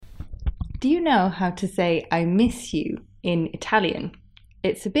Do you know how to say I miss you in Italian?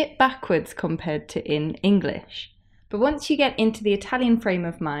 It's a bit backwards compared to in English, but once you get into the Italian frame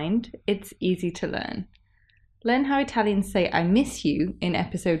of mind, it's easy to learn. Learn how Italians say I miss you in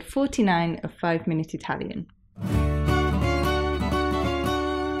episode 49 of 5 Minute Italian.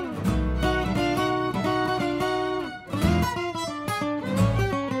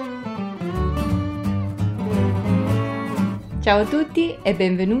 Ciao a tutti e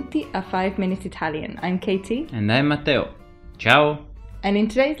benvenuti a 5 Minute Italian. I'm Katie. And I'm Matteo. Ciao! And in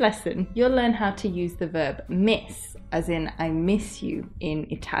today's lesson, you'll learn how to use the verb miss, as in I miss you in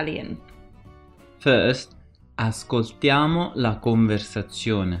Italian. First, ascoltiamo la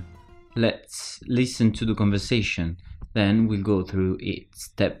conversazione. Let's listen to the conversation, then we'll go through it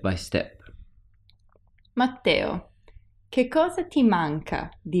step by step. Matteo, che cosa ti manca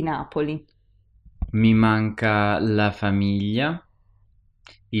di Napoli? Mi manca la famiglia,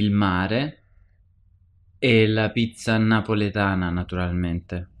 il mare e la pizza napoletana,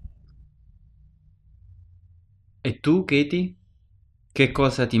 naturalmente. E tu, Katie? Che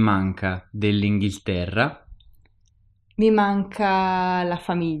cosa ti manca dell'Inghilterra? Mi manca la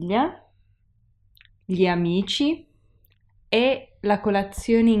famiglia, gli amici e la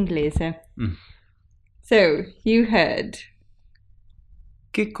colazione inglese. So, you heard.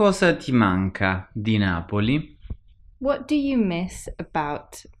 Che cosa ti manca di Napoli? What do you miss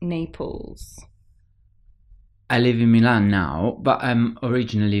about Naples? I live in Milan now, but I'm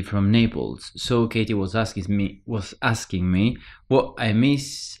originally from Naples, so Katie was asking me what I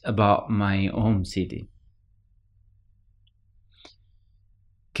miss about my home city.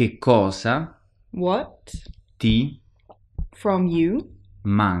 Che cosa What ti from you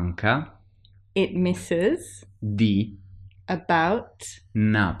manca it misses di about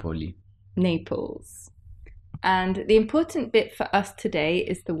Napoli? Naples? And the important bit for us today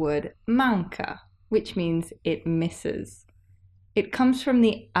is the word manca, which means it misses. It comes from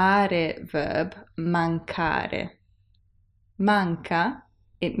the are verb mancare. Manca,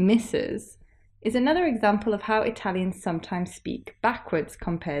 it misses, is another example of how Italians sometimes speak backwards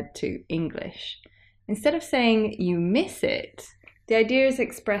compared to English. Instead of saying you miss it, the idea is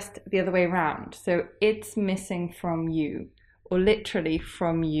expressed the other way around. So it's missing from you, or literally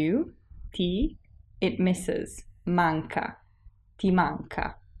from you, ti, it misses, manca, ti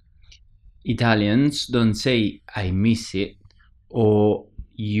manca. Italians don't say I miss it or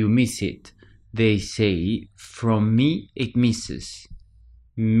you miss it. They say from me it misses,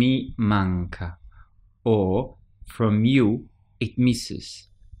 mi manca, or from you it misses,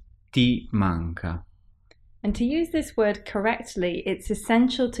 ti manca. And to use this word correctly, it's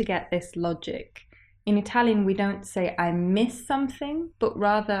essential to get this logic. In Italian, we don't say I miss something, but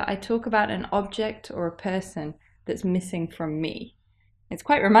rather I talk about an object or a person that's missing from me. It's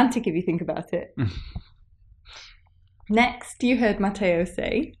quite romantic if you think about it. Next, you heard Matteo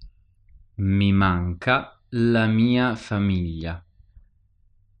say, Mi manca la mia famiglia,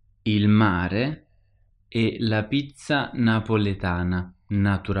 il mare e la pizza napoletana,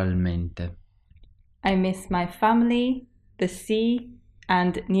 naturalmente. I miss my family, the sea,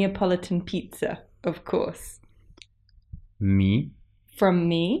 and Neapolitan pizza, of course. Mi From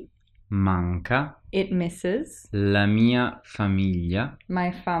me, manca it misses la mia famiglia,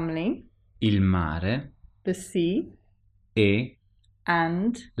 my family, il mare the sea, e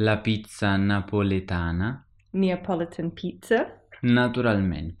and la pizza napoletana, Neapolitan pizza,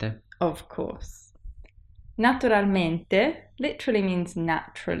 naturalmente. of course. Naturalmente literally means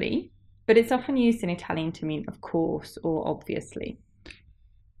naturally, but it's often used in Italian to mean of course or obviously.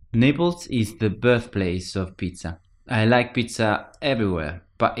 Naples is the birthplace of pizza. I like pizza everywhere,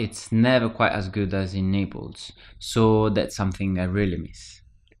 but it's never quite as good as in Naples, so that's something I really miss.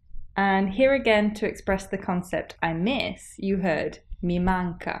 And here again, to express the concept I miss, you heard mi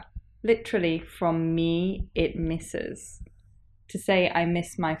manca, literally from me it misses. To say I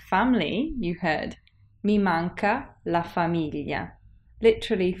miss my family, you heard mi manca la famiglia,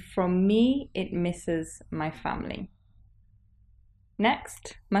 literally from me it misses my family.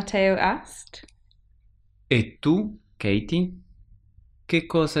 Next, Matteo asked, E tu, Katie? Che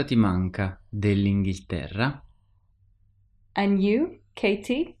cosa ti manca dell'Inghilterra? and you,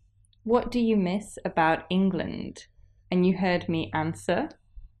 Katie, what do you miss about England? And you heard me answer,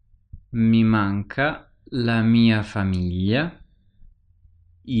 Mi manca la mia famiglia,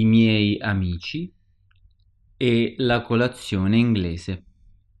 i miei amici e la colazione inglese.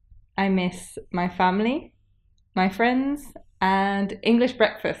 I miss my family, my friends, and English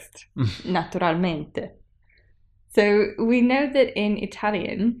breakfast, naturalmente. So we know that in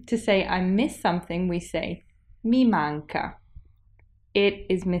Italian, to say I miss something, we say mi manca. it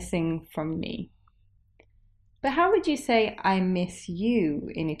is missing from me. But how would you say I miss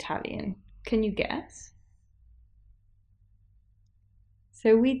you in Italian? Can you guess?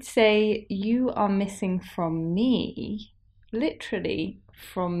 So we'd say you are missing from me, literally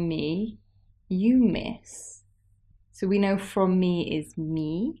from me, you miss. So we know from me is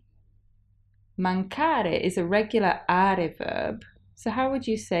me. Mancare is a regular are verb. So how would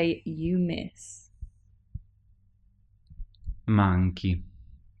you say you miss? Manchi.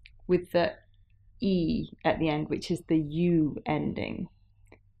 With the E at the end, which is the U ending.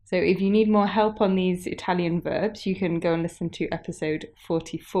 So if you need more help on these Italian verbs, you can go and listen to episode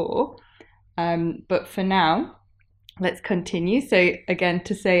 44. But for now, let's continue. So again,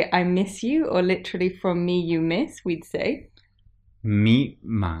 to say I miss you, or literally from me you miss, we'd say Mi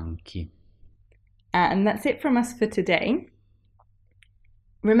manchi. And that's it from us for today.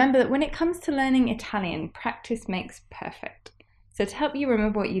 Remember that when it comes to learning Italian, practice makes perfect. So to help you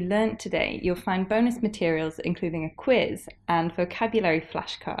remember what you learned today, you'll find bonus materials including a quiz and vocabulary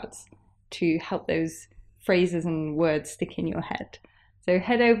flashcards to help those phrases and words stick in your head. So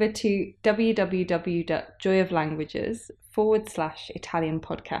head over to www.joyoflanguages.com/Italian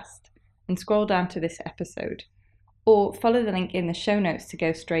podcast and scroll down to this episode, or follow the link in the show notes to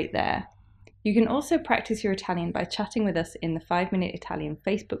go straight there. You can also practice your Italian by chatting with us in the 5-Minute Italian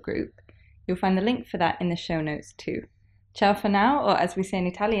Facebook group. You'll find the link for that in the show notes too. Ciao for now, or as we say in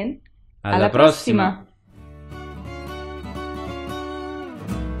Italian, Alla prossima!